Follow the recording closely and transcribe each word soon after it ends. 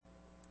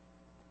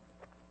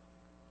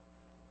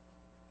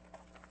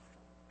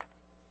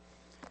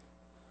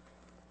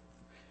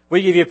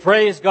We give you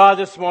praise, God,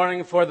 this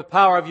morning for the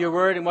power of your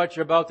word and what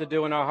you're about to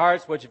do in our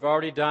hearts, what you've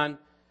already done.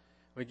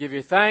 We give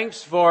you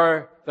thanks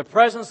for the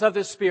presence of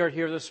the Spirit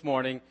here this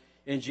morning.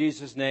 In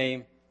Jesus'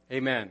 name,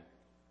 amen.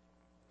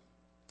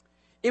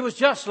 It was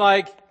just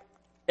like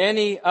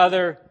any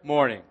other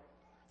morning.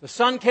 The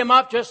sun came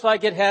up just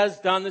like it has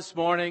done this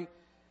morning.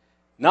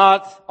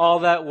 Not all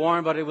that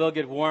warm, but it will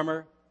get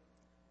warmer.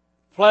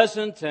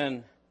 Pleasant.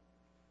 And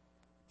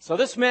so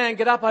this man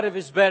got up out of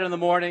his bed in the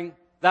morning,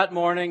 that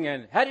morning,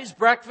 and had his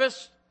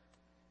breakfast.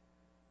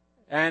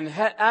 And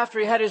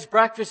after he had his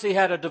breakfast, he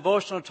had a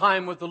devotional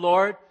time with the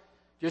Lord.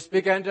 Just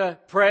began to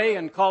pray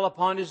and call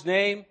upon His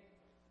name.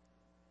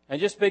 And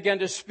just began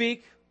to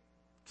speak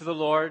to the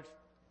Lord.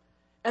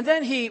 And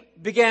then he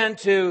began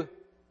to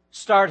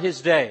start his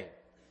day.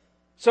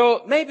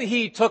 So maybe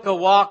he took a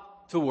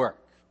walk to work.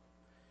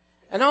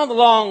 And on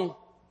along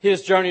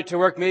his journey to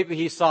work, maybe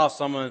he saw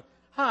someone.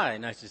 Hi,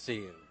 nice to see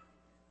you.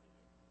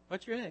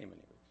 What's your name?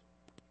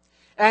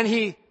 And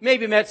he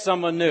maybe met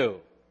someone new.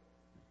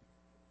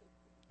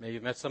 Maybe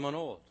met someone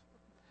old.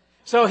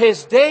 So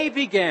his day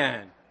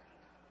began.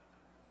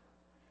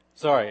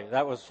 Sorry,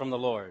 that was from the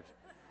Lord.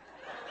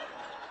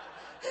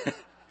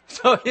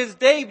 So his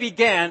day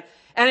began,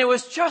 and it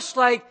was just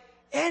like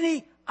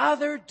any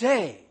other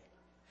day.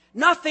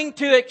 Nothing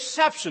too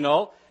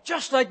exceptional,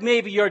 just like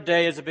maybe your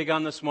day has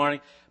begun this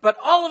morning. But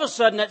all of a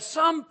sudden, at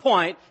some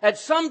point, at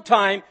some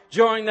time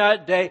during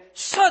that day,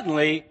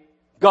 suddenly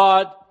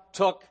God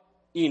took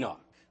Enoch.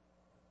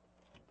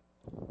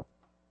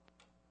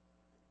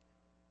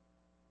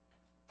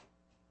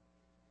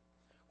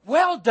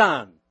 Well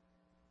done,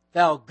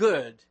 thou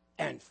good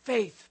and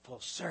faithful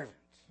servant.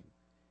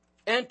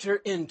 Enter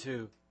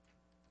into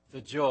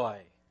the joy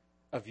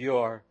of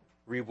your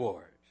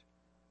reward.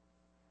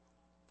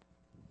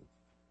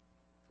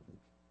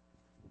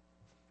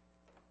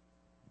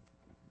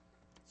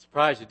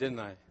 Surprised you, didn't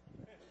I?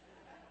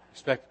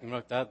 Expecting him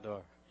out that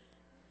door.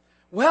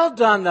 Well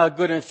done, thou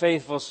good and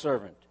faithful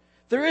servant.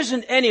 There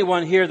isn't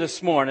anyone here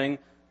this morning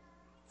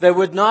that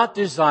would not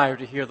desire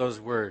to hear those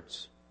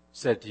words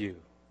said to you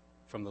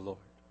from the Lord.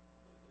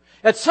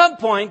 At some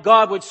point,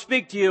 God would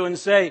speak to you and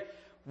say,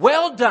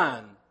 well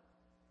done,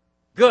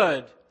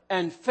 good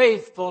and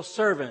faithful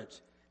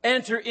servant.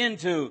 Enter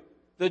into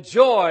the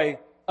joy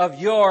of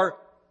your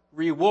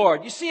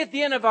reward. You see, at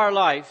the end of our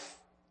life,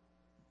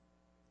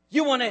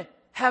 you want to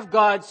have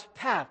God's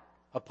pat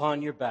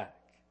upon your back.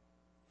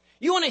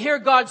 You want to hear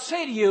God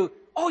say to you,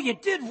 oh, you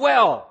did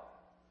well.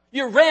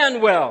 You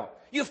ran well.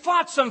 You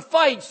fought some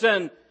fights,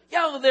 and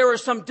yeah, there were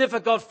some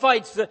difficult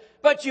fights,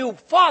 but you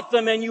fought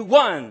them and you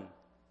won.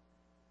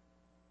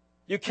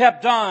 You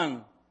kept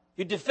on.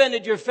 You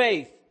defended your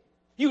faith.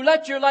 You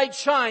let your light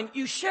shine.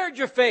 You shared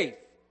your faith.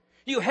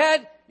 You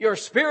had your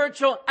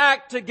spiritual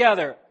act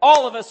together.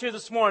 All of us here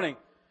this morning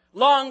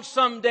long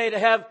someday to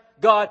have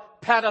God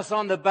pat us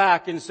on the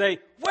back and say,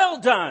 well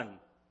done.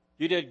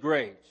 You did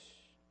great.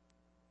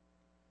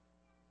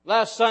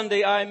 Last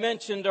Sunday I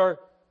mentioned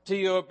to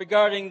you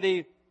regarding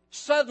the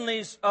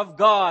suddenlies of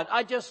God.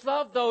 I just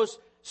love those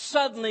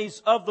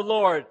suddenlies of the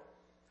Lord.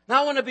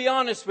 Now I want to be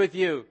honest with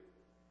you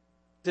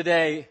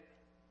today.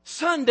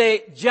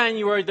 Sunday,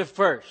 January the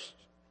 1st.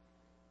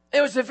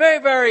 It was a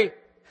very,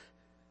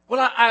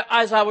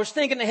 as I was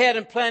thinking ahead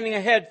and planning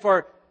ahead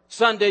for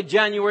Sunday,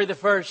 January the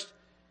 1st,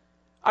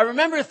 I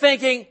remember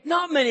thinking,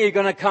 not many are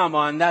going to come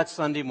on that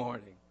Sunday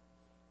morning.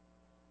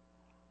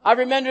 I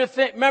remember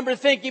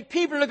thinking,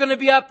 people are going to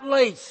be up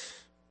late.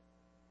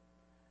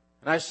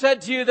 And I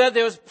said to you that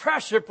there was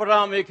pressure put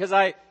on me because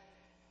I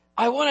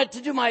wanted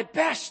to do my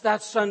best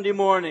that Sunday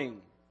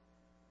morning.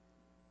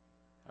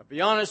 I'll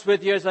be honest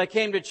with you, as I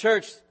came to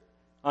church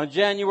on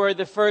January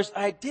the 1st,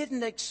 I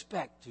didn't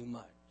expect too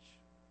much.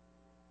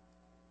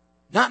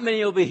 Not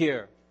many will be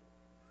here.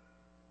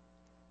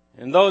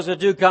 And those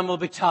that do come will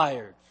be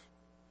tired.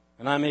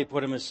 And I may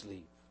put them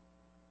asleep.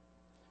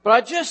 But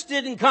I just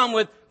didn't come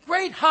with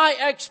great high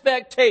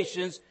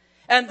expectations.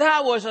 And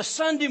that was a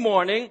Sunday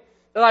morning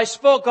that I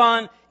spoke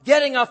on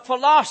getting a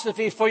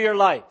philosophy for your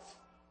life.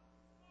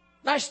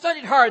 And I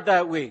studied hard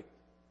that week.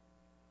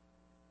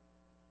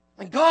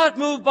 And God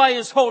moved by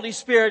His Holy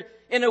Spirit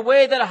in a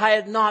way that I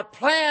had not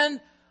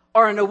planned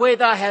or in a way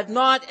that I had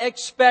not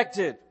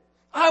expected.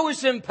 I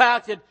was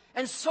impacted,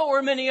 and so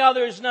were many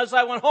others. And as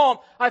I went home,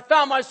 I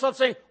found myself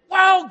saying,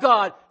 wow,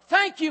 God,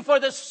 thank you for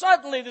this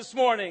suddenly this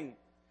morning.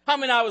 I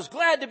mean, I was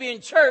glad to be in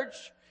church,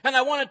 and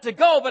I wanted to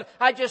go, but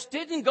I just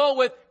didn't go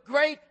with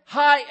great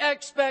high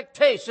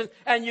expectations.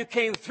 And you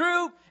came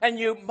through, and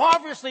you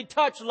marvelously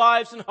touched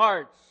lives and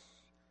hearts.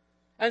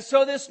 And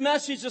so this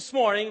message this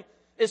morning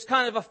is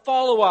kind of a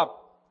follow-up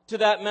to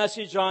that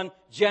message on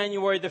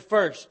January the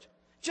 1st.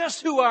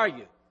 Just who are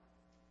you?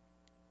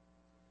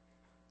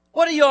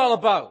 What are you all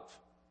about?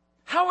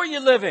 How are you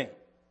living?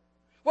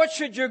 What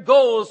should your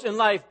goals in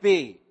life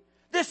be?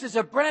 This is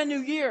a brand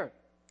new year.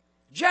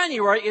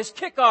 January is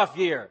kickoff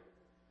year.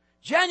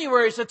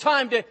 January is a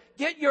time to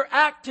get your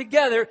act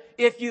together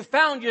if you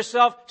found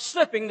yourself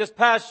slipping this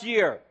past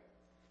year.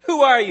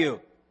 Who are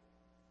you?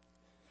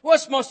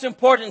 What's most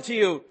important to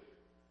you?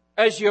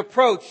 as you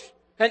approach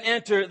and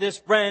enter this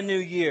brand new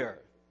year?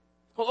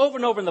 Well, over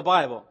and over in the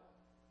Bible,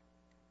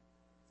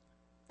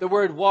 the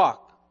word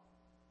walk,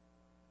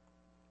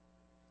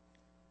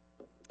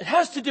 it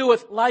has to do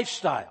with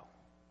lifestyle.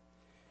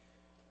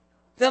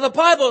 Now the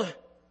Bible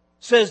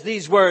says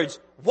these words,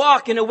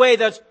 walk in a way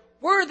that's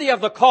worthy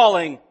of the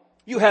calling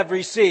you have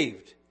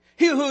received.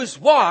 He whose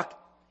walk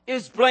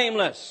is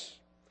blameless.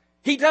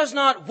 He does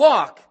not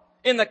walk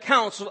in the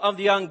counsel of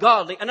the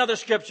ungodly. Another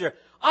scripture,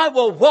 I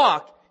will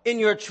walk in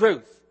your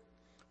truth.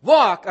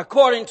 Walk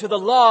according to the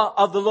law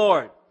of the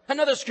Lord.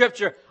 Another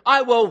scripture,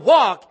 I will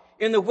walk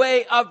in the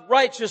way of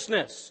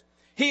righteousness.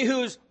 He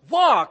whose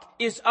walk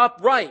is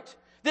upright.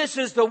 This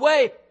is the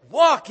way,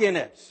 walk in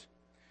it.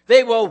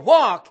 They will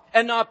walk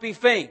and not be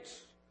faint.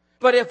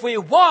 But if we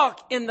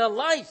walk in the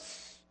light,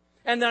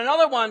 and then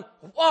another one,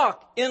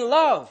 walk in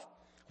love.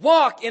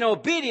 Walk in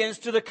obedience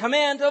to the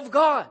command of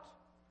God.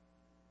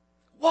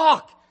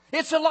 Walk.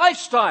 It's a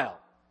lifestyle.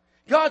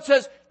 God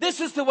says, this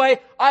is the way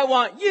I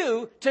want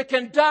you to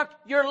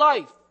conduct your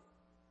life.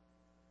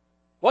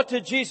 What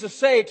did Jesus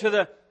say to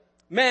the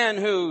man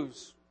who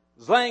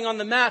was laying on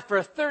the mat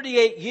for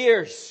 38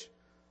 years?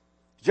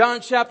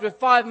 John chapter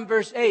 5 and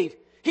verse 8.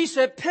 He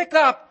said, pick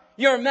up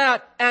your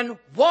mat and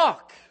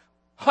walk.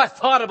 I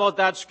thought about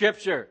that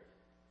scripture.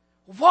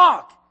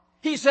 Walk.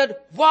 He said,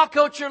 walk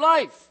out your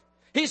life.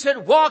 He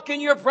said, walk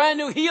in your brand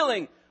new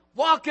healing.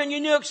 Walk in your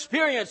new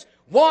experience.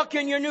 Walk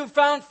in your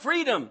newfound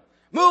freedom.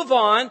 Move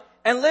on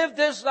and live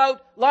this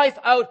life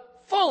out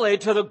fully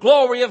to the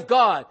glory of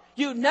God.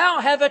 You now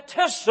have a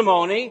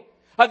testimony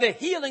of the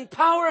healing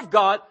power of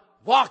God.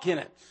 Walk in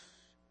it.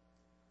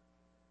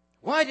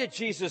 Why did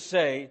Jesus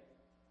say,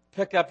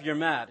 pick up your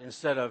mat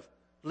instead of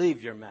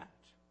leave your mat?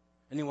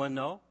 Anyone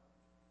know?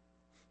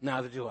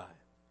 Neither do I.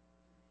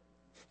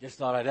 Just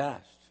thought I'd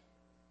ask.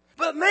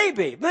 But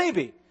maybe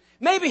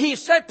he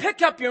said,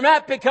 pick up your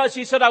mat because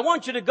he said, I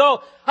want you to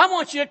go. I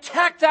want you to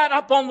tack that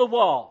up on the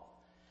wall.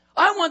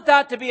 I want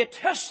that to be a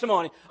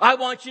testimony. I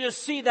want you to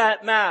see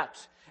that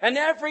mat. And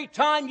every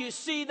time you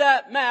see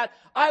that mat,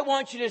 I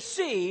want you to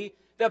see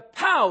the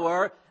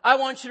power. I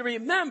want you to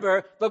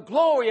remember the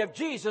glory of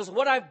Jesus,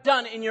 what I've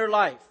done in your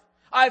life.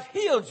 I've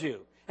healed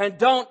you. And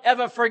don't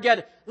ever forget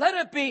it. Let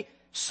it be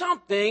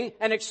something,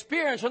 an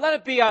experience, or let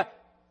it be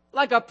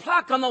like a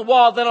plaque on the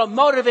wall that'll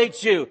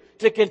motivate you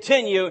to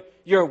continue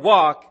your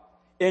walk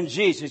in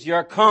Jesus. You're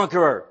a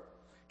conqueror.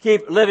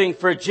 Keep living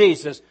for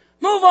Jesus.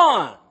 Move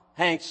on.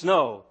 Hank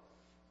Snow,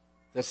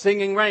 the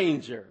singing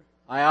ranger.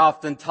 I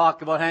often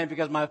talk about Hank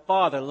because my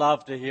father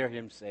loved to hear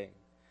him sing.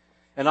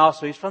 And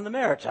also he's from the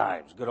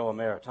Maritimes, good old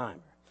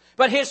Maritimer.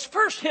 But his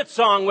first hit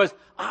song was,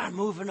 I'm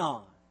moving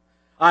on.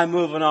 I'm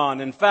moving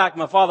on. In fact,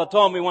 my father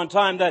told me one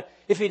time that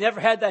if he never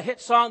had that hit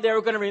song, they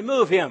were going to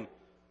remove him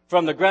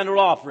from the Grand Ole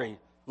Opry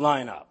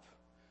lineup.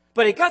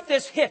 But he got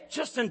this hit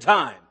just in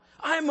time.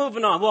 I'm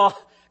moving on. Well,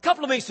 a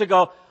couple of weeks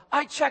ago,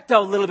 I checked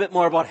out a little bit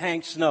more about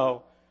Hank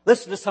Snow.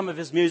 Listened to some of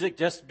his music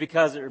just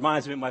because it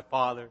reminds me of my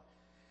father.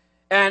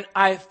 And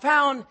I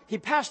found, he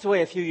passed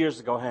away a few years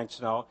ago, Hank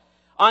Snow.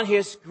 On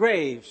his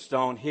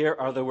gravestone, here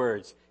are the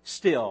words,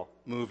 still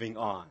moving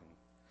on.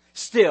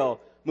 Still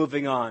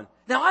moving on.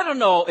 Now, I don't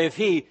know if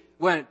he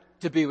went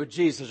to be with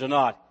Jesus or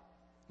not.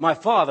 My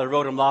father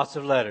wrote him lots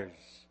of letters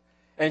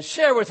and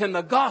shared with him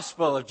the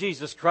gospel of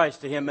Jesus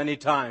Christ to him many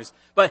times.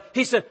 But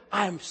he said,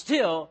 I'm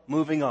still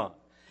moving on.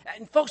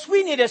 And folks,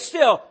 we need to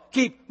still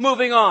keep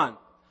moving on.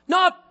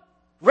 Not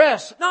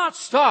rest, not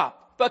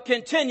stop, but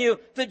continue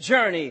the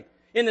journey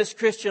in this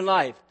Christian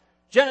life.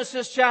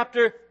 Genesis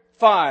chapter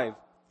 5,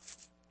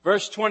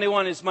 verse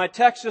 21 is my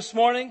text this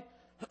morning.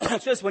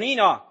 It says, when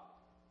Enoch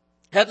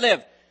had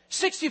lived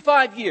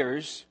 65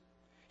 years,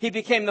 he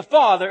became the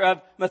father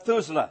of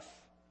Methuselah.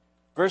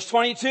 Verse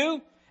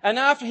 22, and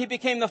after he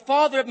became the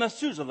father of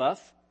Methuselah,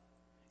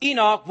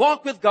 Enoch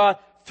walked with God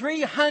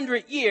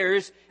 300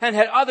 years and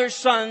had other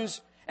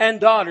sons and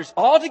daughters.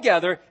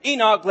 Altogether,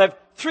 Enoch lived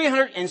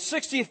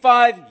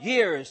 365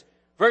 years.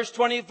 Verse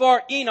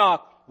 24,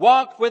 Enoch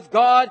walked with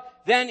God,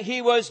 then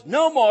he was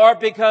no more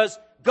because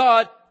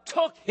God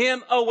took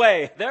him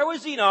away. There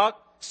was Enoch.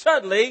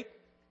 Suddenly,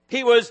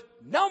 he was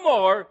no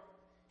more.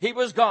 He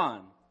was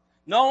gone.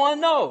 No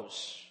one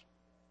knows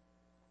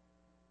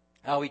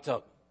how he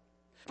took him.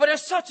 But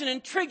it's such an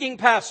intriguing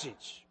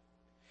passage.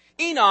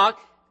 Enoch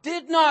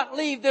did not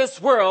leave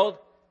this world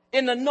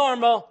in the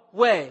normal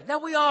way. Now,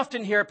 we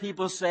often hear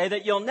people say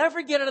that you'll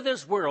never get out of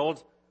this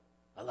world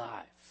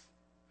alive.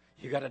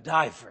 You got to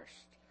die first.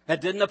 That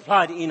didn't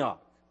apply to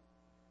Enoch.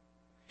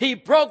 He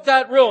broke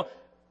that rule.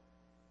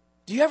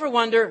 Do you ever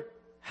wonder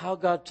how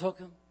God took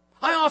him?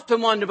 I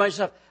often wonder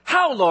myself,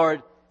 how,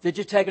 Lord, did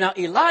you take him? Now,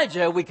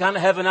 Elijah, we kind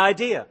of have an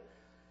idea.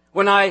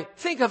 When I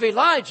think of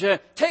Elijah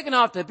taken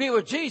off to be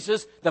with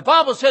Jesus, the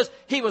Bible says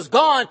he was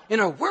gone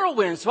in a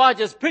whirlwind. So I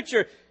just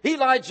picture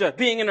Elijah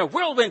being in a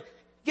whirlwind,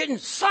 getting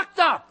sucked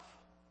up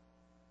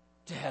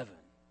to heaven.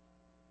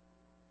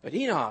 But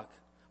Enoch,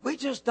 we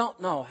just don't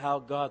know how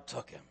God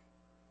took him.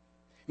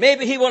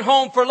 Maybe he went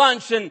home for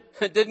lunch and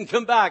didn't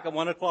come back at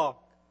 1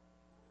 o'clock.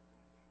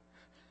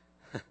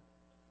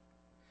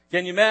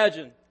 Can you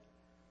imagine?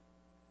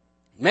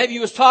 Maybe he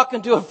was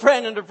talking to a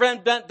friend and the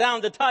friend bent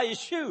down to tie his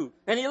shoe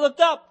and he looked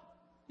up.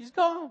 He's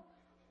gone.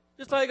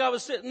 Just like I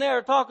was sitting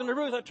there talking to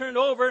Ruth, I turned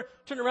over,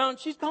 turned around,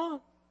 she's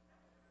gone.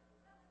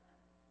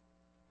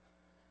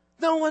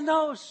 No one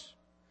knows.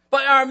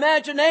 But our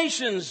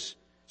imaginations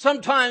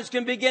sometimes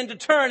can begin to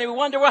turn and we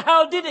wonder, well,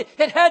 how did it?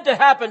 It had to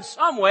happen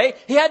some way.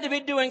 He had to be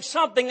doing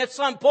something at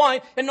some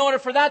point in order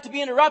for that to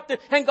be interrupted,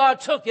 and God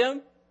took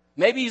him.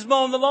 Maybe he's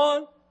mowing the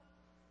lawn.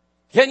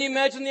 Can you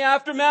imagine the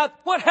aftermath?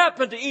 What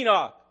happened to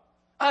Enoch?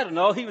 I don't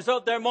know. He was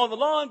out there mowing the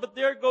lawn, but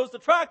there goes the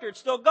tractor. It's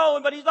still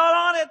going, but he's not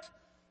on it.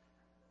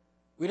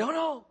 We don't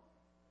know.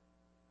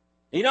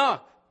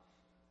 Enoch.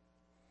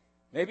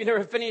 Maybe he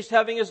never finished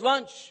having his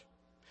lunch.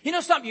 You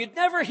know something? You'd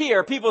never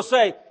hear people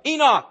say,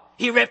 Enoch,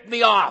 he ripped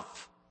me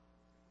off.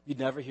 You'd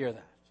never hear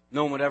that.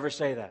 No one would ever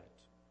say that.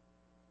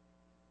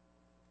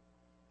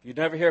 You'd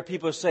never hear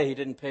people say he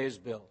didn't pay his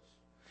bills.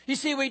 You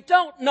see, we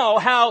don't know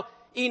how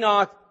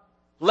Enoch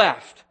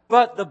left,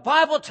 but the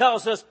Bible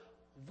tells us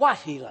what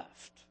he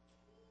left.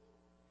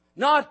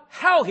 Not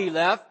how he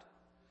left,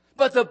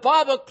 but the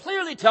Bible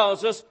clearly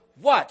tells us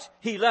what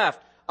he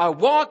left. A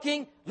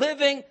walking,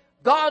 living,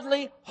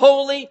 godly,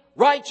 holy,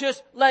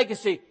 righteous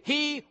legacy.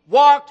 He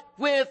walked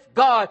with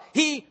God.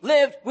 He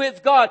lived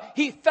with God.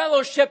 He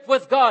fellowshiped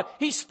with God.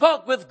 He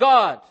spoke with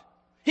God.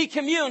 He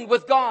communed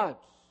with God.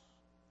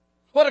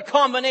 What a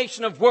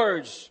combination of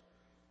words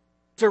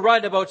to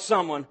write about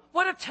someone.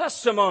 What a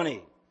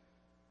testimony.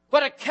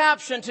 What a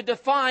caption to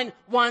define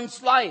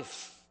one's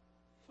life.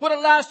 What a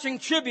lasting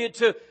tribute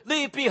to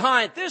leave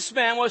behind. This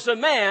man was a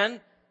man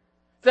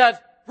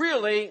that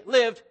really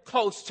lived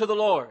close to the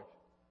Lord.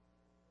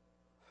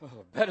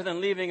 Oh, better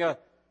than leaving a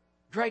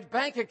great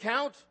bank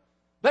account.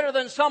 Better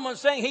than someone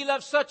saying he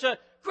left such a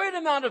great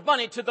amount of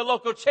money to the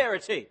local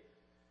charity.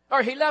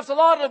 Or he left a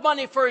lot of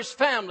money for his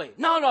family.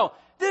 No.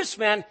 This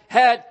man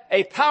had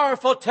a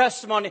powerful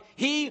testimony.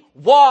 He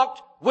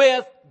walked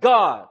with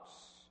God.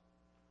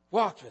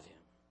 Walked with him.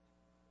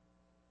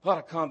 What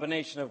a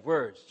combination of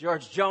words.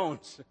 George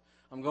Jones.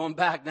 I'm going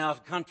back now to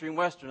country and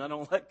western. I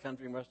don't like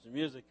country and western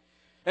music.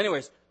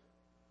 Anyways,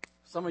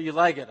 some of you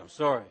like it. I'm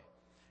sorry.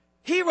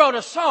 He wrote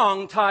a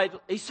song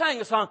titled, he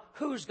sang a song,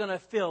 Who's Gonna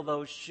Fill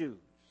Those Shoes?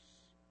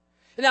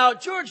 Now,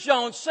 George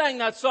Jones sang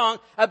that song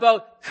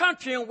about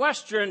country and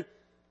western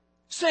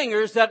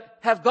singers that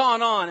have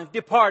gone on and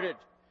departed.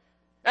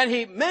 And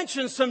he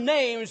mentions some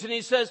names and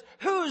he says,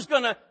 who's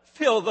gonna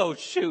fill those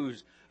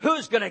shoes?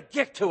 Who's gonna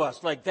get to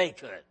us like they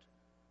could?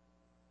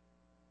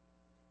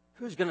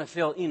 Who's gonna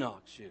fill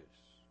Enoch's shoes?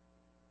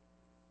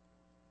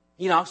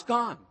 Enoch's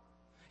gone.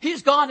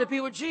 He's gone to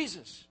be with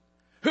Jesus.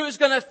 Who's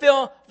going to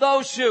fill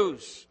those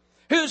shoes?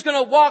 Who's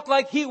going to walk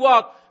like he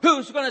walked?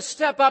 Who's going to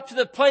step up to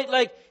the plate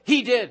like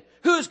he did?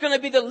 Who's going to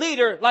be the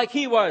leader like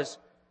he was?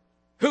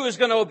 Who's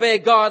going to obey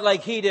God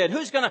like he did?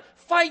 Who's going to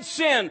fight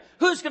sin?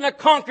 Who's going to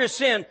conquer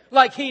sin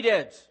like he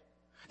did?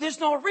 There's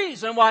no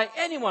reason why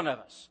any one of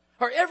us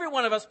or every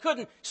one of us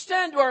couldn't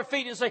stand to our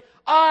feet and say,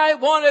 I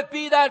want to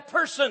be that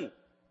person.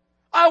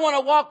 I want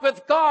to walk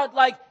with God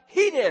like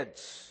he did.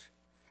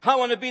 I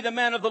want to be the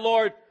man of the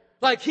Lord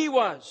like he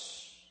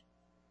was.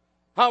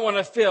 I want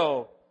to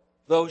fill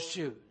those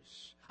shoes.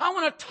 I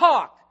want to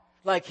talk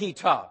like he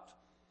talked.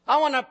 I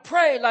want to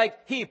pray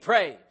like he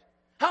prayed.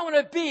 I want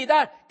to be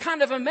that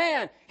kind of a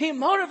man. He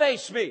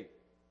motivates me.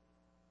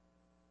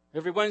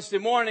 Every Wednesday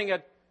morning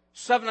at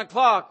 7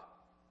 o'clock,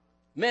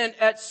 men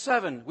at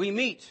 7, we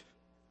meet.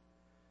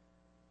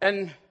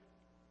 And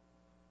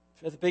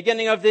at the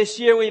beginning of this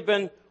year, we've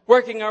been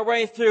working our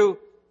way through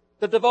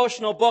the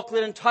devotional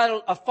booklet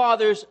entitled A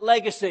Father's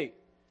Legacy.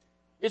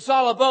 It's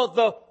all about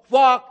the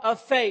walk of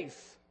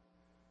faith.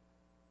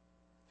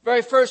 The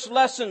very first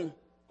lesson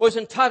was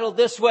entitled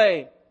this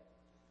way,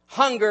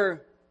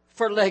 Hunger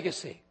for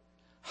Legacy.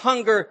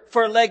 Hunger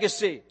for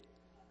Legacy.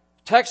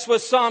 Text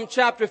was Psalm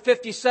chapter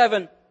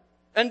 57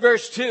 and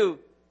verse 2,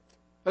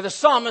 where the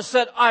psalmist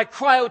said, I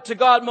cry out to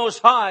God Most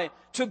High,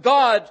 to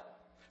God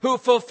who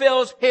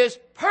fulfills His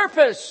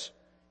purpose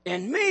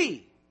in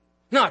me.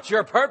 Not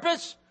your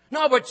purpose,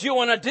 not what you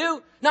want to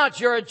do, not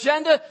your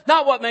agenda,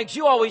 not what makes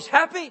you always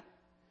happy.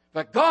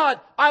 But God,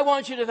 I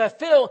want you to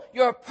fulfill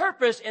your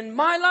purpose in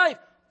my life.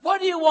 What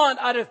do you want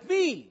out of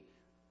me?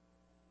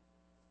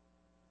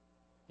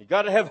 You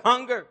got to have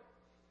hunger.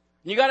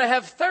 You got to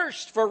have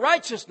thirst for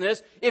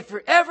righteousness if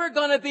you're ever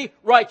going to be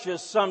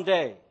righteous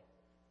someday.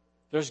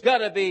 There's got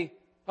to be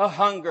a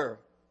hunger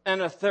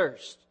and a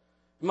thirst.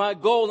 My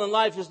goal in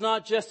life is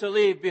not just to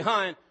leave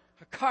behind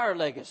a car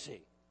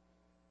legacy.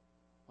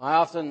 I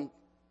often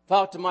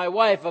talk to my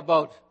wife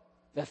about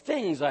the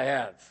things I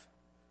have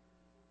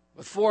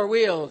with 4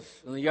 wheels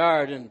in the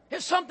yard. And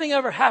if something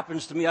ever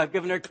happens to me, I've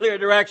given her clear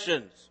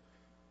directions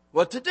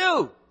what to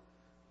do.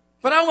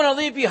 But I want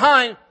to leave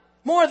behind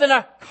more than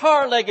a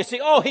car legacy.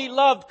 Oh, he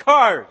loved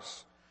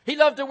cars. He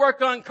loved to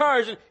work on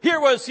cars. And here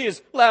was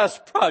his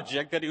last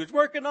project that he was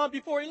working on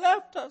before he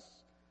left us.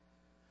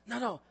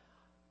 No.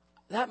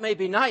 That may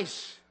be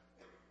nice.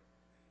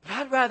 But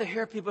I'd rather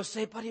hear people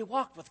say, but he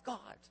walked with God.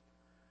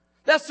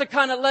 That's the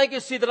kind of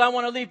legacy that I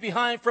want to leave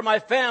behind for my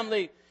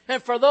family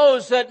and for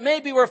those that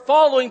maybe were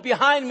following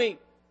behind me.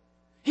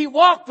 He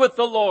walked with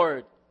the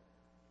Lord.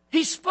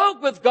 He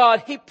spoke with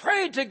God. He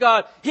prayed to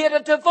God. He had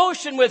a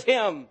devotion with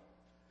Him.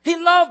 He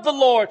loved the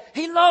Lord.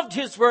 He loved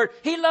His Word.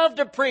 He loved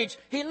to preach.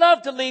 He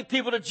loved to lead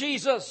people to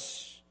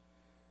Jesus.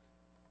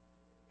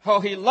 Oh,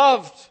 he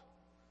loved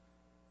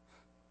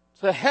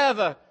to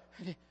have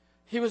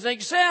he was an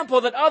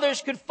example that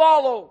others could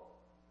follow.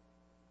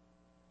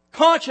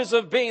 Conscious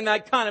of being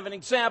that kind of an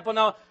example.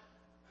 Now,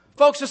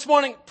 folks, this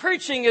morning,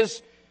 preaching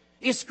is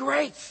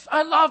great.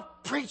 I love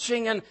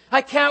preaching, and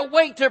I can't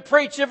wait to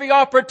preach every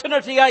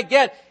opportunity I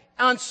get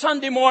on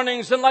Sunday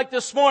mornings, and like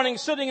this morning,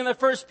 sitting in the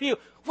first pew,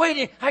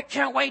 waiting. I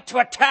can't wait to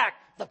attack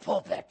the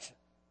pulpit.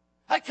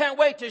 I can't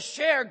wait to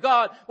share,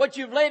 God, what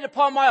you've laid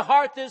upon my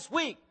heart this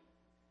week.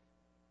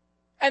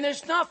 And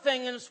there's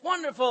nothing, and it's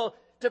wonderful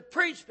to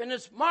preach, and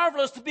it's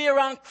marvelous to be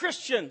around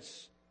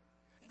Christians.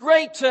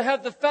 Great to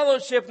have the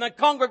fellowship and the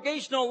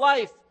congregational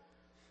life.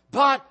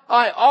 But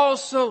I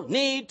also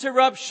need to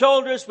rub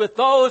shoulders with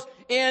those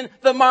in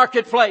the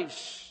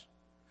marketplace.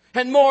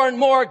 And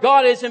more,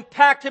 God is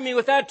impacting me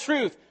with that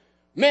truth.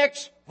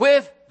 Mix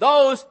with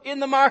those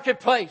in the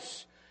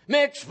marketplace.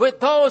 Mix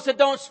with those that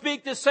don't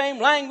speak the same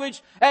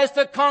language as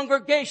the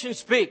congregation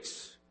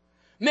speaks.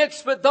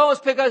 Mix with those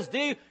because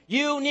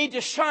you need to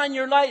shine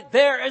your light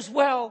there as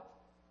well.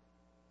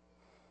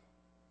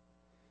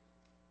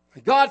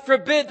 God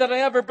forbid that I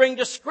ever bring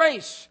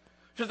disgrace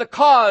to the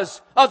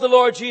cause of the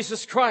Lord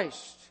Jesus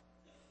Christ.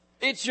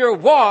 It's your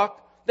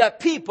walk that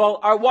people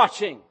are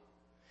watching.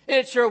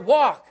 It's your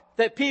walk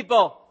that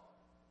people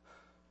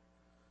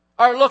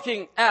are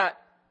looking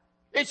at.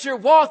 It's your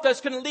walk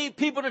that's going to lead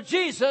people to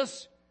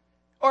Jesus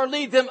or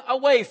lead them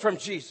away from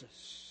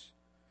Jesus.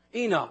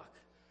 Enoch.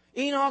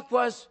 Enoch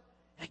was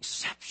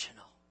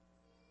exceptional.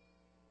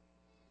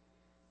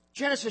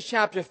 Genesis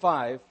chapter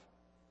 5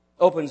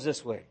 opens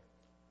this way.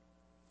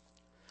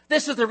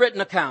 This is the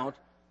written account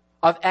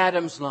of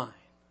Adam's line.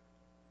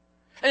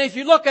 And if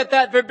you look at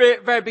that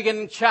very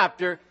beginning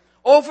chapter,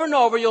 over and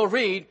over you'll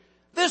read,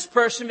 this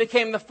person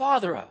became the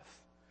father of.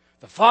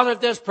 The father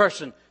of this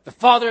person, the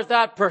father of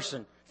that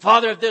person,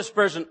 father of this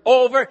person,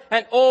 over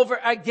and over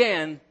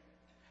again.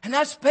 And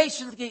that's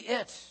basically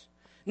it.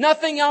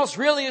 Nothing else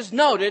really is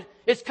noted.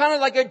 It's kind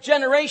of like a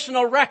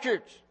generational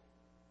record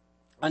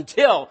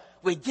until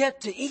we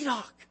get to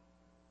Enoch.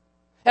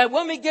 And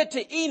when we get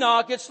to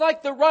Enoch, it's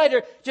like the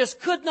writer just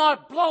could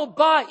not blow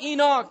by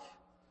Enoch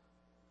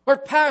or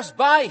pass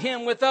by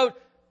him without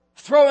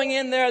throwing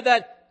in there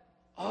that,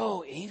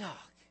 oh, Enoch,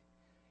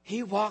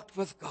 he walked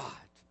with God.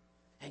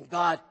 And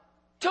God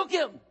took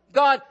him.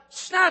 God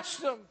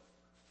snatched him.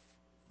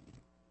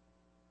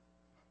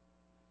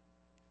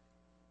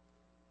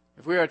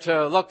 If we are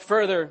to look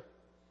further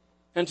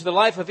into the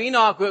life of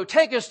Enoch, it would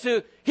take us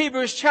to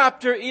Hebrews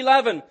chapter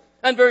 11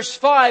 and verse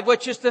 5,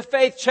 which is the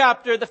faith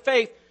chapter, the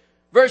faith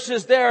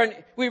verses there.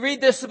 And we read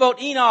this about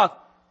Enoch.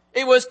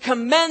 It was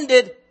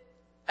commended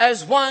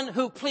as one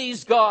who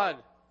pleased God.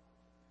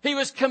 He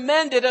was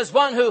commended as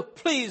one who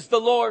pleased the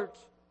Lord.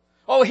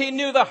 Oh, he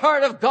knew the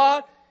heart of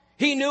God.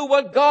 He knew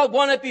what God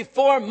wanted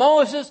before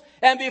Moses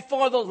and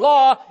before the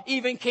law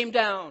even came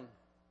down.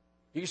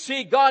 You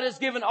see, God has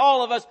given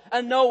all of us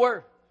a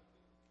knower.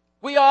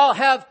 We all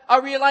have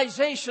a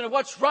realization of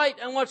what's right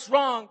and what's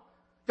wrong.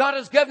 God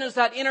has given us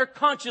that inner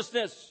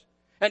consciousness.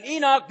 And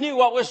Enoch knew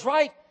what was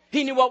right.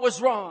 He knew what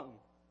was wrong.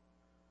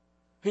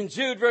 In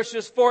Jude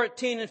verses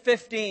 14 and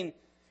 15,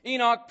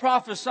 Enoch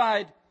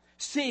prophesied,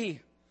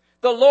 see,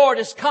 the Lord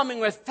is coming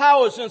with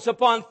thousands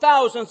upon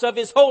thousands of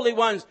His holy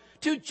ones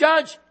to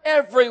judge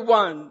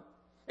everyone.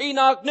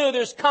 Enoch knew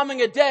there's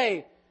coming a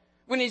day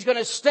when he's going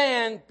to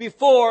stand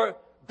before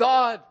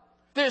God.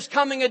 There's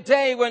coming a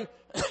day when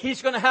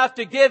he's going to have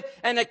to give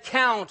an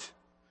account.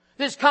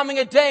 There's coming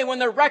a day when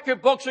the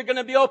record books are going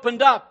to be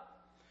opened up.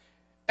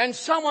 And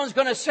someone's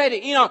going to say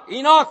to Enoch,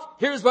 Enoch,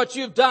 here's what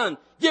you've done.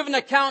 Give an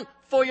account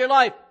for your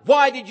life.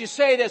 Why did you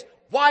say this?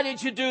 Why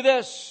did you do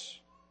this?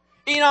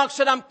 Enoch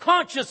said, I'm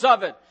conscious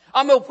of it.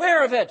 I'm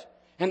aware of it.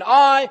 And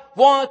I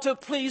want to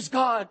please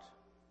God.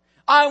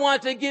 I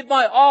want to give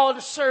my all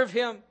to serve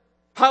Him.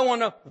 I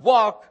want to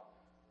walk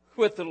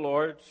with the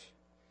Lord.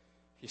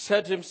 He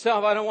said to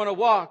himself, I don't want to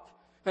walk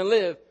and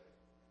live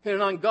in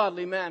an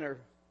ungodly manner,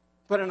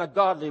 but in a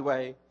godly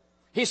way.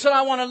 He said,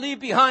 I want to leave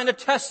behind a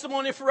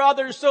testimony for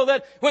others so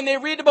that when they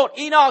read about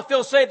Enoch,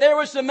 they'll say, there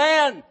was a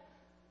man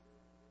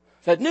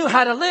that knew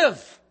how to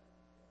live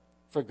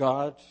for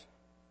God.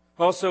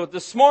 Also,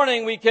 this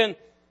morning we can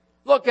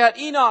look at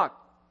Enoch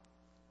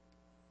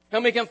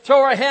and we can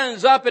throw our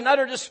hands up in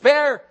utter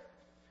despair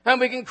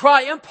and we can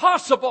cry,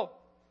 impossible.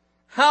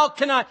 How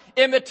can I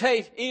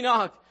imitate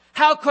Enoch?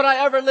 How could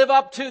I ever live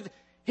up to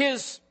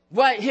his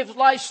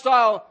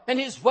lifestyle and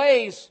his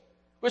ways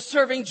with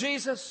serving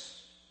Jesus?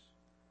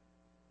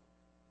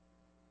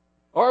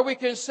 Or we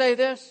can say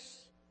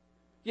this.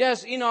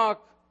 Yes,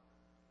 Enoch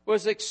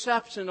was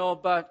exceptional,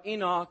 but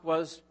Enoch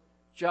was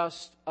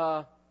just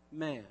a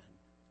man.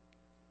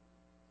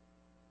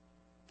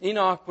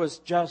 Enoch was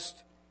just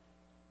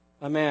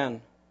a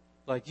man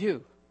like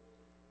you,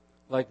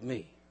 like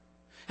me.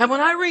 And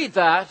when I read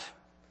that,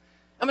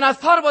 I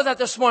thought about that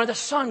this morning, the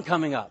sun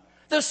coming up.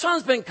 The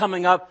sun's been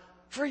coming up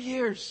for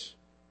years.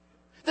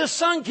 The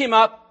sun came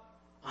up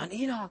on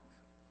Enoch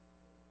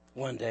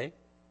one day.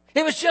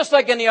 It was just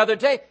like any other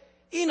day.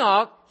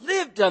 Enoch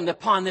lived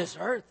upon this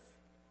earth.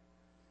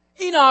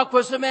 Enoch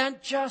was a man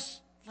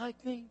just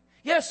like me.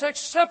 Yes,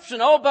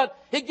 exceptional, but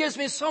it gives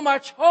me so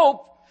much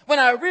hope when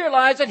I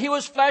realize that he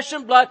was flesh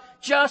and blood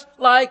just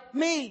like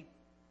me.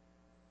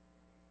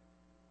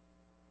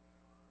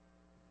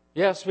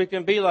 Yes, we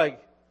can be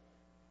like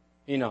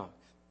Enoch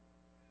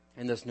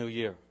in this new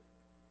year.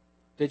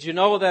 Did you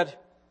know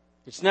that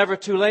it's never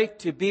too late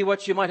to be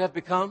what you might have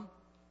become?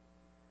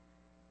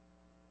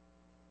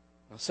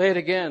 I'll say it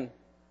again.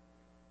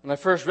 When I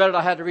first read it,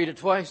 I had to read it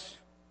twice.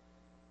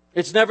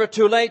 It's never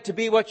too late to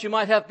be what you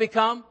might have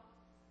become.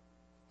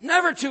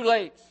 Never too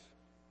late.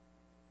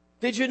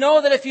 Did you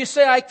know that if you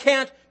say, I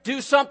can't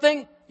do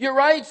something, you're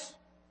right?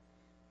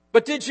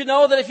 But did you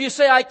know that if you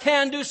say, I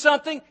can do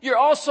something, you're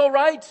also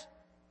right?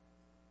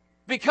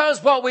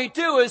 Because what we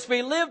do is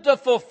we live to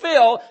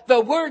fulfill the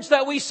words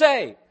that we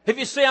say. If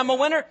you say, I'm a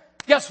winner,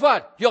 guess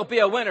what? You'll be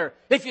a winner.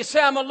 If you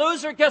say, I'm a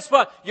loser, guess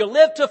what? You'll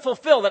live to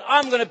fulfill that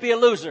I'm going to be a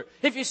loser.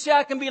 If you say,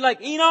 I can be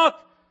like Enoch,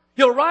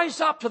 you'll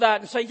rise up to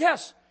that and say,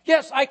 yes,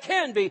 I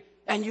can be,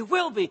 and you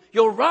will be.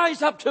 You'll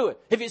rise up to it.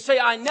 If you say,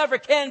 I never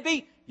can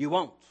be, you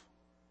won't.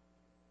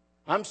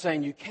 I'm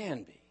saying you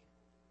can be.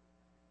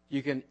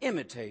 You can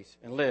imitate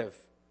and live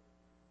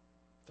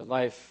the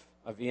life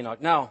of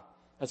Enoch. Now,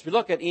 as we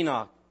look at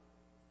Enoch,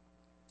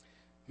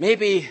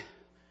 maybe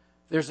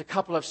there's a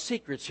couple of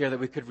secrets here that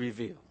we could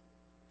reveal.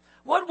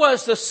 What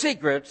was the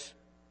secret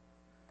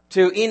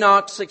to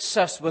Enoch's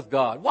success with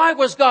God? Why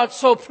was God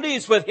so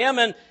pleased with him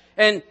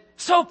and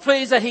so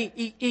pleased that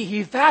he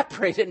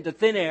evaporated into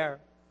thin air?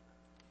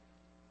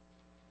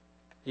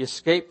 He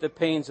escaped the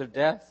pains of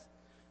death?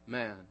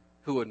 Man,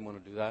 who wouldn't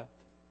want to do that?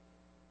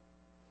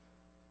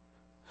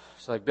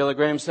 It's like Billy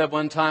Graham said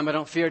one time, I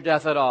don't fear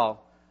death at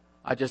all.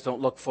 I just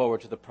don't look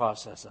forward to the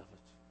process of it.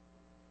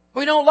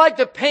 We don't like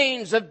the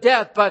pains of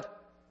death, but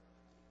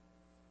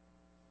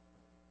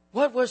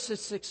what was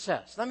his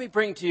success? Let me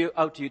bring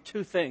out to you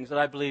two things that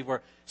I believe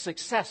were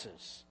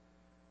successes.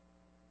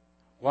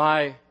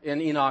 Why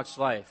in Enoch's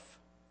life?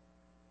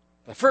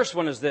 The first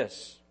one is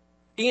this.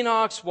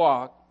 Enoch's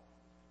walk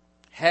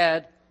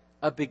had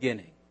a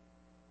beginning.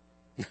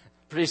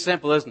 Pretty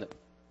simple, isn't it?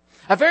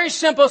 A very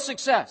simple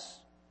success.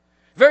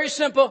 Very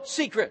simple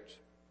secret.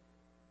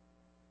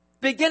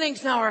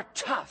 Beginnings now are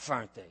tough,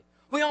 aren't they?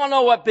 We all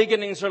know what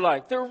beginnings are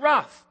like. They're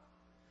rough.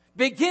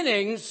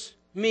 Beginnings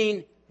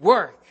mean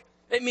work.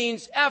 It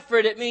means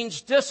effort. It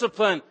means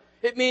discipline.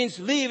 It means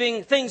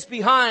leaving things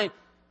behind.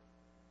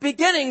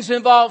 Beginnings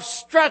involve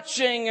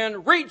stretching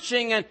and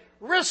reaching and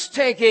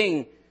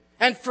risk-taking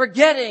and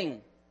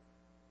forgetting.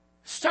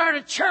 Start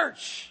a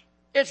church.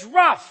 It's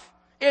rough.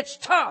 It's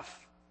tough.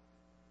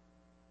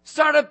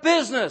 Start a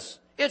business.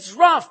 It's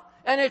rough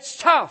and it's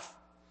tough.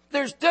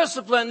 There's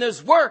discipline.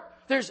 There's work.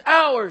 There's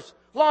hours.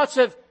 Lots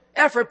of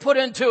effort put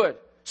into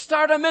it.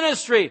 Start a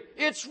ministry.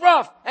 It's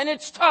rough and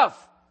it's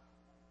tough.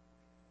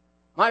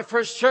 My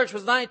first church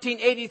was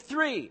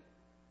 1983.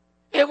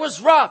 It was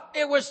rough.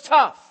 It was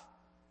tough.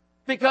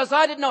 Because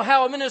I didn't know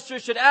how a minister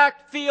should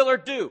act, feel, or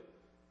do.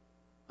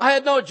 I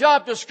had no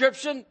job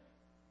description.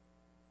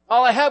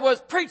 All I had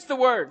was preach the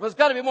word. There's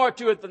got to be more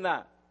to it than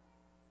that.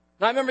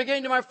 And I remember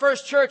getting to my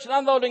first church and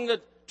unloading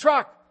the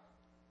truck.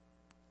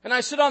 And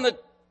I sit on the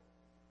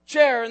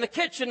chair in the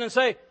kitchen and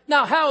say,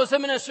 now how is a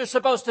minister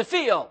supposed to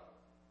feel?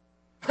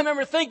 I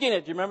remember thinking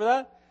it. Do you remember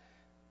that?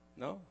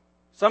 No?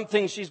 Some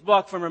things she's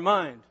blocked from her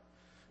mind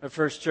at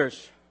First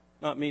Church.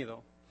 Not me,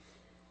 though.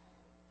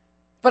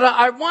 But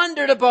I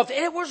wondered about it.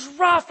 It was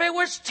rough. It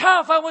was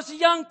tough. I was a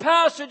young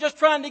pastor just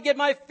trying to get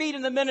my feet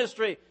in the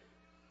ministry.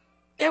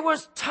 It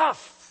was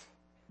tough.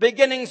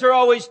 Beginnings are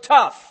always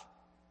tough.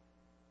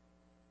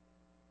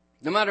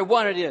 No matter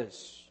what it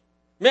is.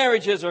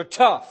 Marriages are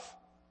tough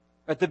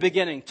at the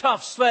beginning.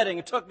 Tough sledding.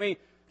 It took me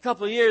a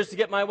couple of years to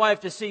get my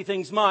wife to see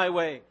things my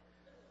way.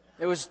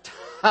 It was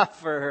tough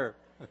for her.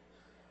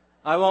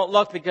 I won't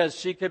look because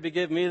she could be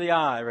giving me the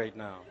eye right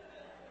now.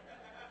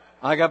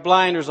 I got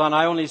blinders on.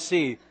 I only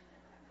see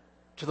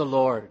to the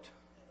Lord.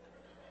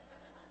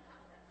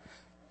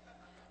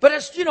 But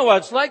it's, you know what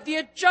it's like? The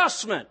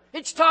adjustment.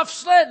 It's tough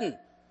sledding.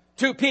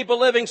 Two people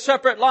living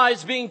separate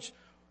lives being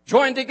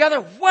joined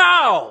together.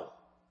 Wow!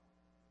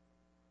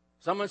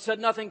 Someone said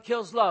nothing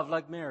kills love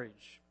like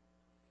marriage.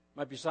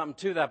 Might be something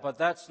to that, but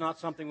that's not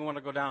something we want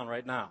to go down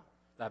right now,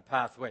 that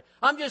pathway.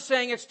 I'm just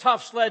saying it's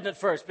tough sledding at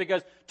first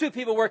because two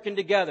people working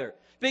together.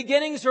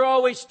 Beginnings are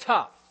always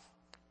tough.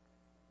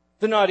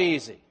 They're not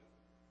easy.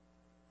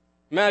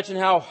 Imagine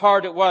how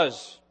hard it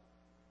was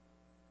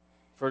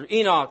for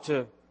Enoch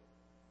to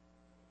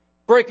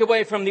break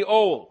away from the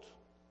old.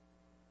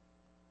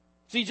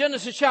 See,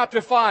 Genesis chapter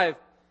 5,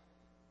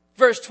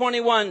 verse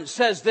 21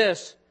 says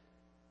this.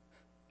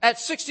 At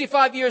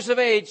 65 years of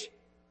age,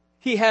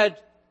 he had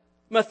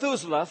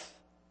Methuselah.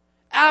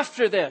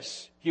 After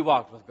this, he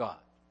walked with God.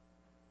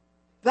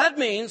 That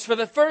means for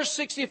the first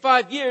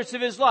 65 years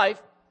of his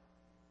life,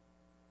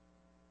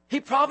 he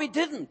probably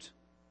didn't.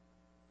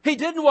 He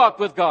didn't walk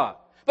with God.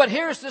 But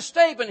here's the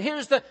statement.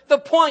 Here's the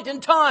point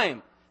in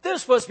time.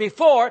 This was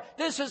before.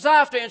 This is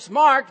after. It's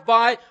marked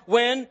by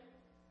when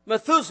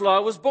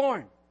Methuselah was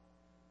born.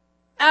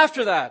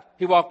 After that,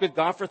 he walked with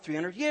God for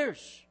 300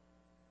 years.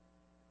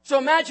 So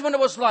imagine what it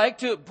was like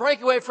to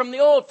break away from the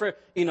old for,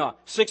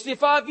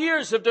 65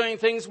 years of doing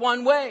things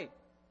one way.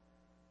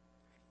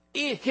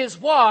 His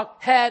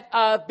walk had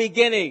a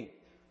beginning.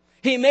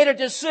 He made a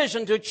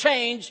decision to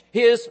change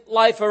his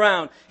life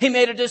around. He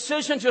made a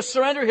decision to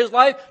surrender his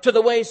life to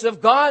the ways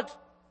of God.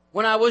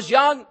 When I was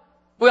young,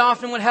 we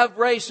often would have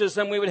races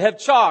and we would have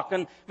chalk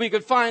and we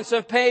could find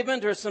some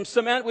pavement or some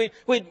cement.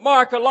 We'd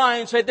mark a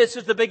line and say, this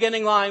is the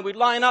beginning line. We'd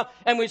line up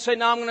and we'd say,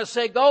 now I'm going to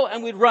say go,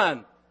 and we'd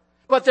run.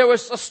 But there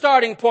was a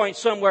starting point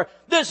somewhere.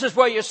 This is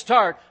where you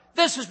start.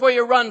 This is where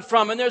you run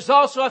from. And there's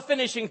also a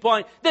finishing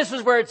point. This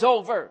is where it's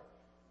over.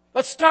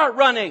 But start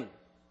running.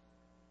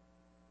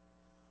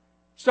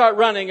 Start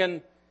running.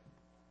 And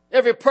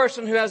every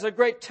person who has a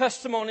great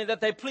testimony that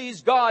they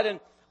please God and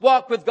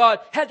walk with God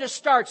had to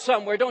start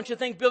somewhere. Don't you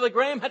think Billy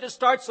Graham had to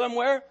start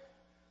somewhere?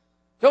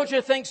 Don't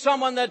you think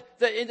someone that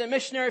in the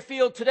missionary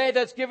field today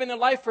that's giving their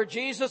life for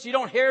Jesus, you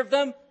don't hear of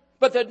them,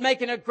 but they're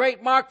making a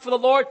great mark for the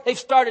Lord? They've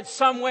started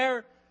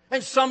somewhere.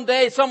 And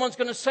someday someone's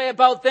going to say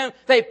about them,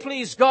 they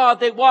pleased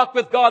God, they walked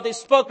with God, they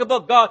spoke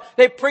about God,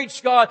 they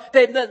preached God,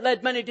 they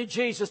led many to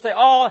Jesus. They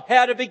all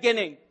had a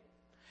beginning.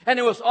 And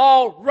it was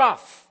all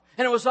rough.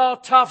 And it was all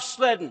tough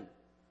sledding.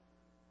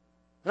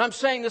 And I'm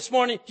saying this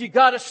morning, you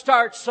got to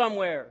start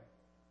somewhere.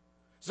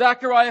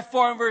 Zechariah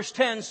 4 and verse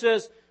 10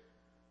 says,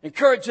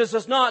 encourages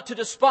us not to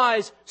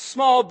despise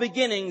small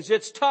beginnings.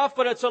 It's tough,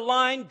 but it's a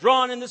line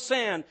drawn in the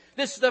sand.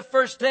 This is the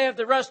first day of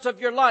the rest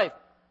of your life.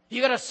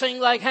 You got to sing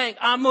like Hank,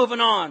 I'm moving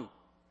on.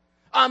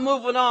 I'm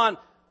moving on.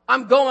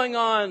 I'm going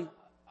on.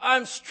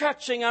 I'm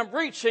stretching. I'm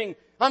reaching.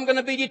 I'm going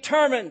to be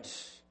determined.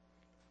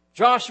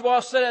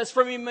 Joshua said, as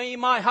for me,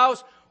 my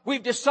house,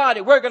 we've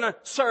decided we're going to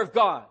serve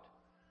God.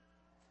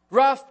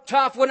 Rough,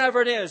 tough,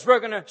 whatever it is, we're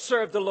going to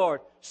serve the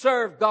Lord.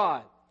 Serve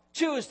God.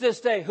 Choose this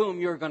day whom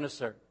you're going to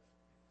serve.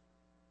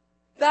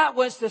 That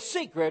was the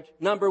secret,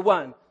 number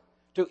one,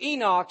 to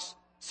Enoch's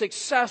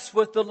success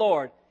with the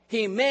Lord.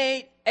 He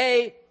made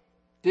a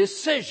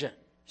decision.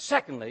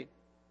 Secondly,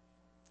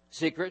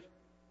 secret,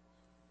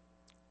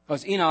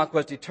 because Enoch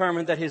was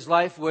determined that his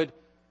life would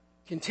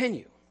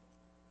continue.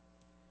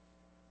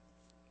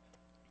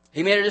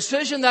 He made a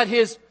decision that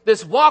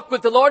this walk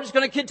with the Lord is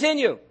going to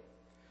continue.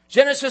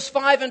 Genesis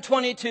 5 and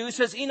 22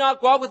 says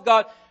Enoch walked with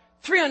God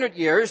 300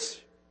 years.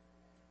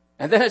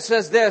 And then it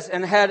says this,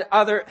 and had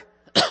other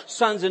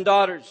sons and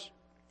daughters.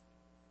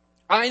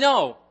 I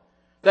know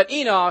that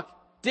Enoch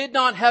did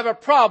not have a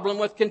problem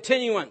with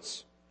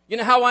continuance. You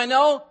know how I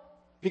know?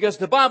 Because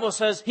the Bible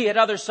says he had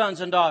other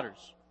sons and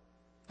daughters.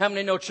 How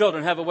many know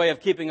children have a way of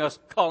keeping us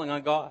calling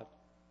on God?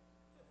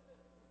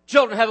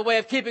 Children have a way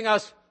of keeping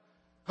us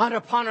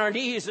upon our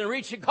knees and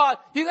reaching God.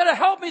 You got to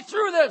help me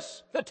through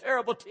this. The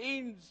terrible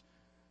teens.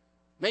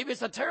 Maybe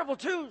it's the terrible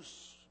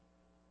twos.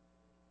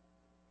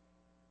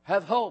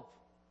 Have hope.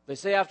 They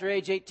say after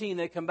age 18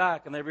 they come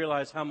back and they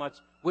realize how much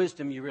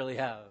wisdom you really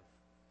have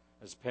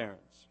as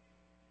parents.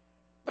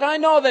 But I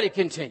know that he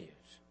continues.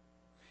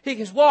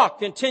 His walk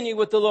continued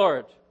with the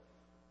Lord.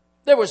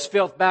 There was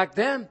filth back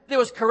then. There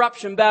was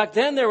corruption back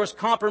then. There was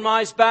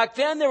compromise back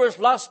then. There was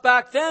lust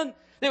back then.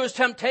 There was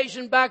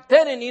temptation back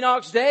then in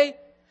Enoch's day.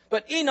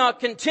 But Enoch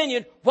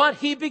continued what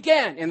he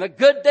began. In the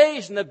good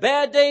days and the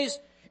bad days,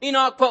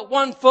 Enoch put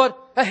one foot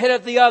ahead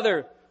of the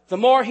other. The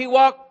more he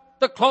walked,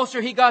 the closer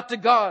he got to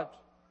God.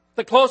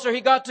 The closer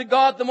he got to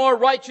God, the more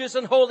righteous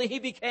and holy he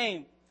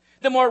became.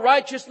 The more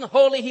righteous and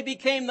holy he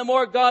became, the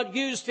more God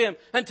used him.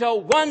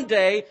 Until one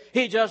day,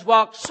 he just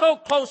walked so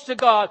close to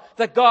God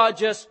that God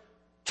just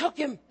took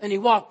him and he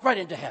walked right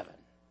into heaven.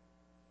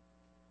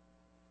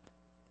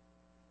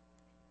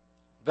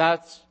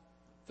 That's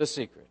the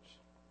secret.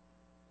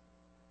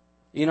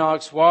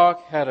 Enoch's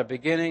walk had a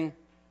beginning,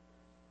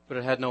 but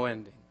it had no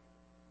ending.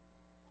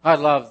 I'd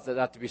love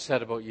that to be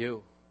said about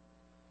you.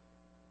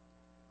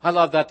 I'd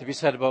love that to be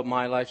said about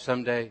my life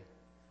someday.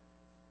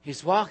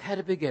 His walk had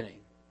a beginning,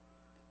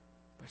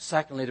 but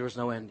secondly, there was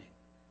no ending.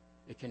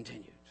 It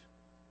continued.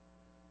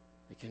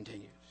 It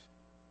continues.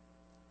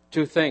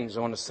 Two things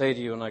I want to say to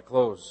you when I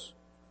close.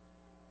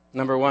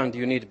 Number one, do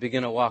you need to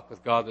begin a walk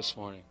with God this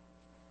morning?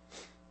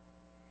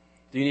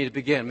 Do you need to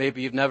begin?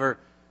 Maybe you've never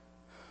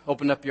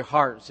opened up your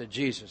heart and said,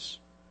 Jesus,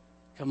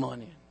 come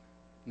on in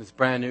this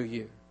brand new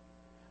year.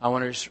 I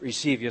want to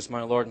receive you as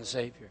my Lord and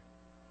Savior.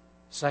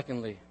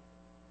 Secondly,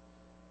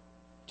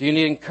 do you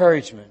need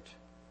encouragement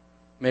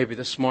maybe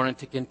this morning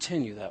to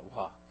continue that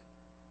walk?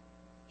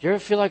 Do you ever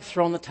feel like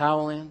throwing the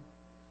towel in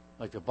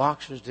like the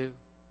boxers do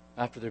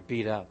after they're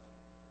beat up?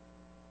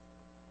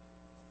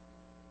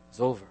 It's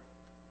over.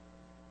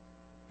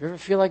 You ever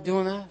feel like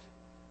doing that?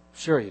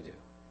 Sure you do.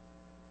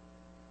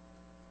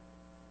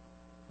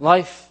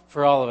 Life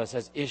for all of us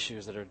has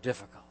issues that are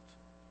difficult.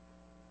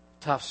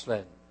 tough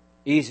sledding.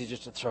 Easy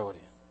just to throw it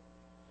in.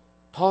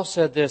 Paul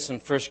said this in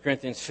 1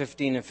 Corinthians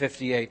 15 and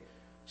 58.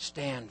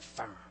 Stand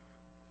firm.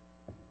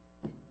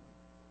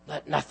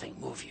 Let nothing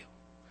move you.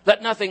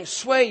 Let nothing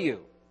sway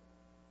you.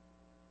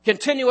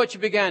 Continue what you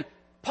began.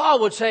 Paul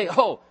would say,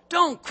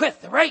 don't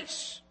quit the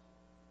race.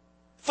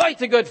 Fight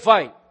the good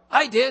fight.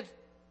 I did.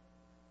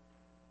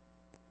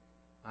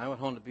 I went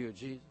home to be with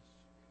Jesus.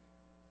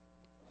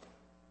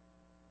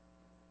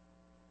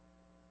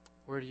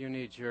 Where do you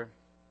need your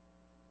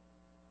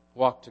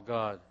walk to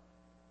God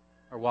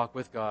or walk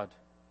with God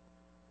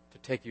to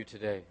take you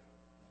today?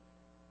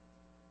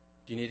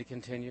 Do you need to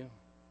continue?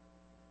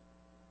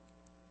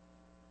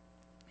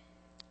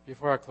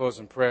 Before I close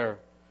in prayer,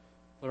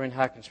 Lorraine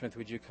Hackensmith,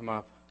 would you come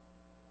up?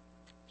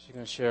 She's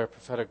going to share a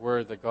prophetic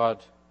word that God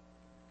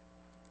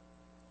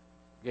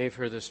gave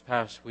her this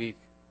past week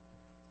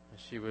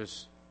as she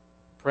was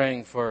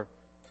praying for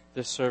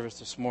this service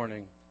this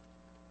morning.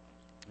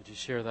 Would you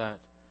share that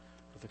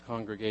with the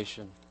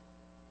congregation?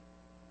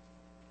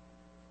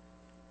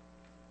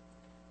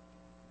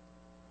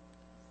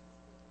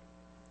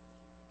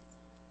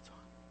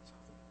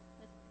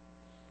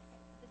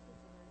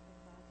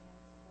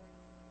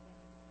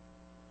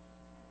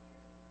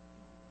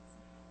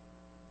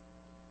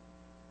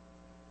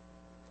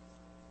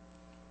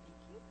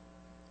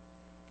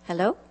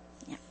 Hello?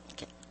 Yeah.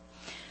 Okay.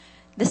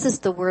 This is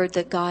the word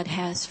that God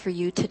has for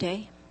you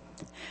today.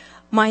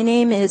 My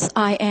name is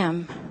I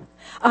Am.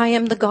 I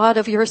am the God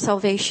of your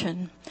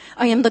salvation.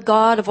 I am the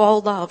God of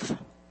all love.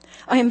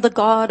 I am the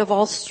God of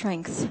all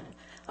strength.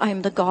 I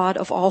am the God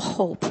of all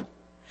hope.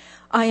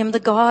 I am the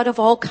God of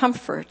all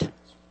comfort.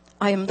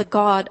 I am the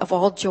God of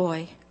all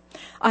joy.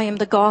 I am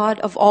the God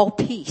of all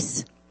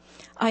peace.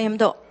 I am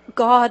the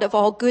God of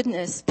all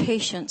goodness,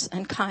 patience,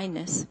 and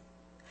kindness.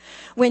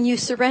 When you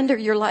surrender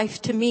your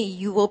life to me,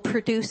 you will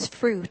produce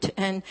fruit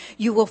and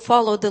you will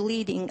follow the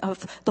leading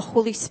of the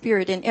Holy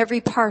Spirit in every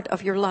part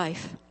of your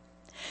life.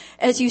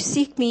 As you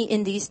seek me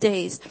in these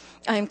days,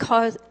 I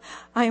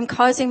am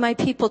causing my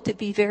people to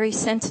be very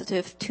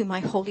sensitive to my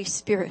Holy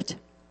Spirit.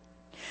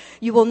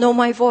 You will know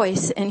my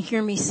voice and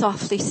hear me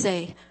softly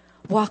say,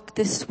 walk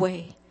this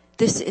way.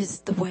 This is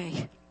the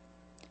way.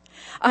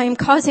 I am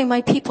causing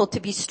my people to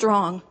be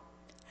strong.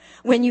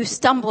 When you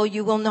stumble,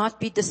 you will not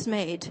be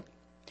dismayed.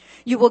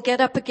 You will get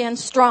up again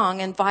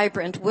strong and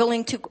vibrant,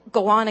 willing to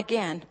go on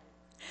again.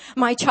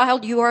 My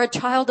child, you are a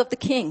child of the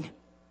King.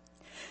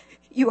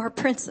 You are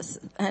princes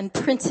and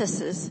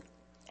princesses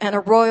and a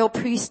royal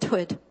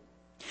priesthood.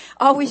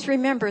 Always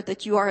remember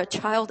that you are a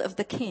child of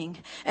the King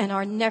and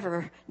are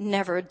never,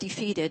 never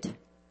defeated.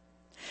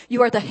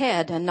 You are the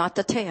head and not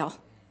the tail.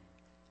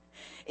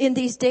 In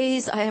these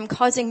days, I am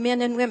causing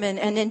men and women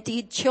and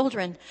indeed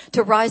children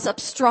to rise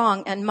up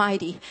strong and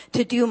mighty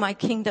to do my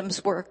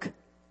kingdom's work.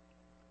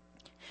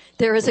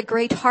 There is a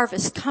great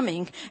harvest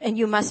coming and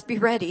you must be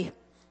ready.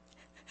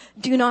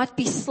 Do not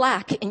be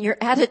slack in your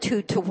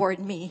attitude toward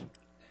me.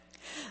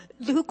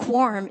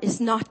 Lukewarm is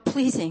not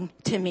pleasing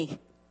to me.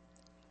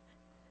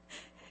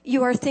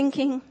 You are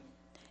thinking,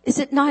 is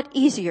it not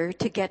easier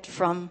to get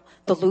from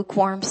the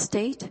lukewarm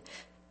state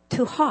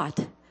to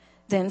hot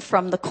than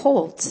from the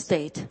cold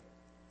state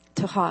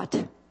to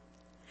hot?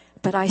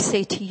 But I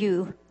say to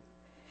you,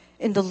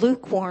 in the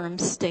lukewarm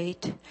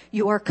state,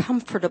 you are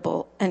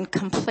comfortable and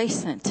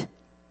complacent.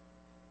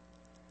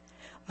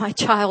 My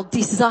child,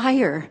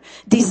 desire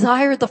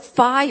the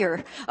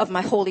fire of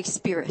my Holy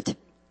Spirit.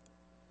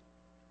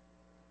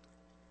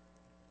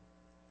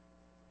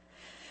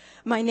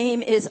 My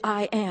name is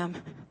I Am.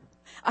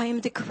 I am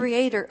the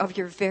creator of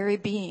your very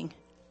being.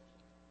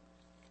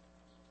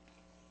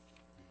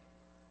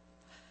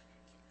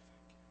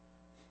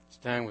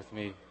 Stand with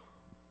me.